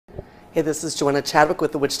Hey, this is Joanna Chadwick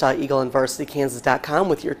with the Wichita Eagle and VarsityKansas.com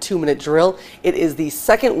with your 2-minute drill. It is the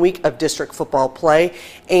second week of district football play,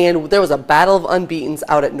 and there was a battle of unbeatens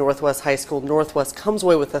out at Northwest High School. Northwest comes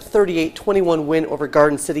away with a 38-21 win over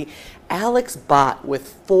Garden City. Alex Bott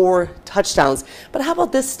with 4 touchdowns. But how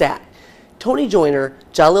about this stat? Tony Joyner,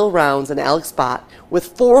 Jalil Rounds, and Alex Bott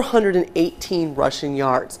with 418 rushing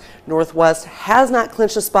yards. Northwest has not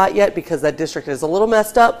clinched a spot yet because that district is a little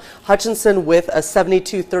messed up. Hutchinson with a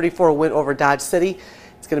 72-34 win over Dodge City.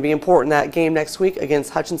 It's going to be important that game next week against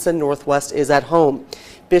Hutchinson. Northwest is at home.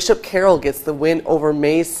 Bishop Carroll gets the win over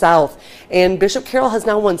Mays South, and Bishop Carroll has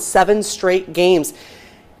now won 7 straight games.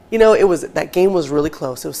 You know, that game was really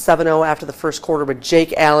close. It was 7-0 after the first quarter, but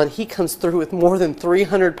Jake Allen, he comes through with more than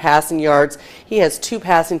 300 passing yards. He has 2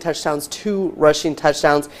 passing touchdowns, 2 rushing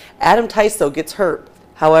touchdowns. Adam Tice, though, gets hurt.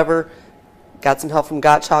 However, got some help from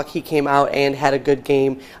Gottschalk. He came out and had a good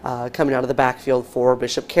game coming out of the backfield for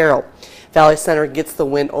Bishop Carroll. Valley Center gets the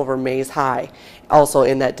win over Mays High, also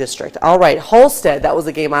in that district. All right, Holstead, that was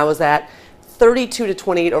the game I was at.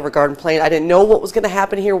 32-28 over Garden Plain. I didn't know what was going to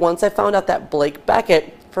happen here once I found out that Blake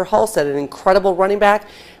Beckett for Holstead, an incredible running back,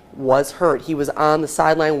 was hurt. He was on the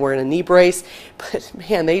sideline wearing a knee brace, but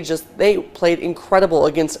man, they played incredible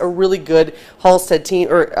against a really good Holstead team,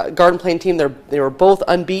 or Garden Plain team. They were both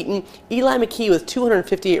unbeaten. Eli McKee with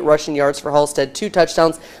 258 rushing yards for Holstead, 2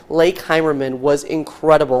 touchdowns. Lake Heimerman was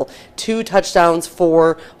incredible, 2 touchdowns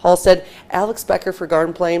for Holstead. Alex Becker for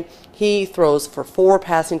Garden Plain, he throws for 4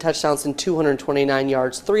 passing touchdowns and 229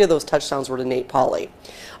 yards. 3 of those touchdowns were to Nate Pauley.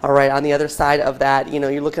 All right, on the other side of that, you know,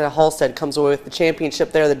 you're looking at Holstead comes away with the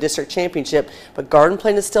championship there, the district championship, but Garden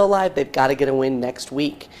Plain is still alive. They've got to get a win next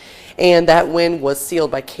week. And that win was sealed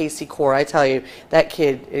by Casey Core. I tell you, that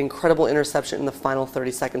kid, an incredible interception in the final 30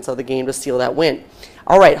 seconds of the game to seal that win.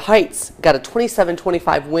 All right, Heights got a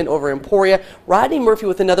 27-25 win over Emporia. Rodney Murphy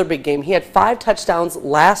with another big game. He had 5 touchdowns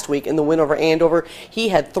last week in the win over Andover. He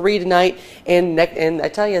had 3 tonight. And I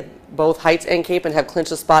tell you, both Heights and Capon have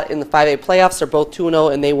clinched a spot in the 5A playoffs. They're both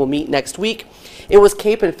 2-0, and they will meet next week. It was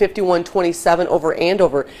Capon 51-27 over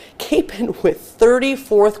Andover. Capon with 30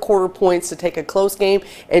 fourth-quarter points to take a close game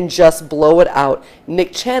and just blow it out.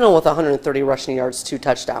 Nick Channel with 130 rushing yards, 2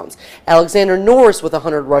 touchdowns. Alexander Norris with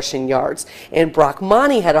 100 rushing yards. And Brock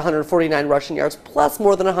Monty had 149 rushing yards, plus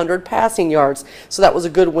more than 100 passing yards. So that was a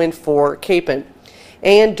good win for Capon.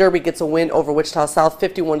 And Derby gets a win over Wichita South,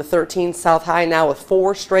 51-13. South High now with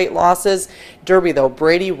 4 straight losses. Derby, though,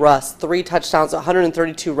 Brady Russ, 3 touchdowns,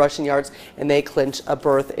 132 rushing yards, and they clinch a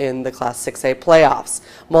berth in the Class 6A playoffs.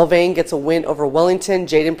 Mulvane gets a win over Wellington.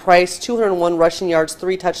 Jaden Price, 201 rushing yards,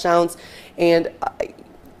 3 touchdowns, and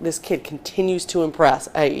this kid continues to impress.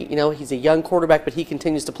 You know, he's a young quarterback, but he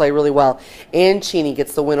continues to play really well. And Cheney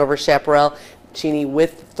gets the win over Chaparral. Cheney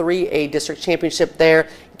with 3A district championship there.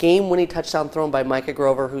 Game-winning touchdown thrown by Micah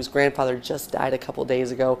Grover, whose grandfather just died a couple days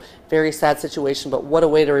ago. Very sad situation, but what a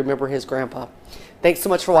way to remember his grandpa. Thanks so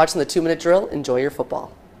much for watching the 2-minute drill. Enjoy your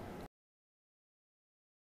football.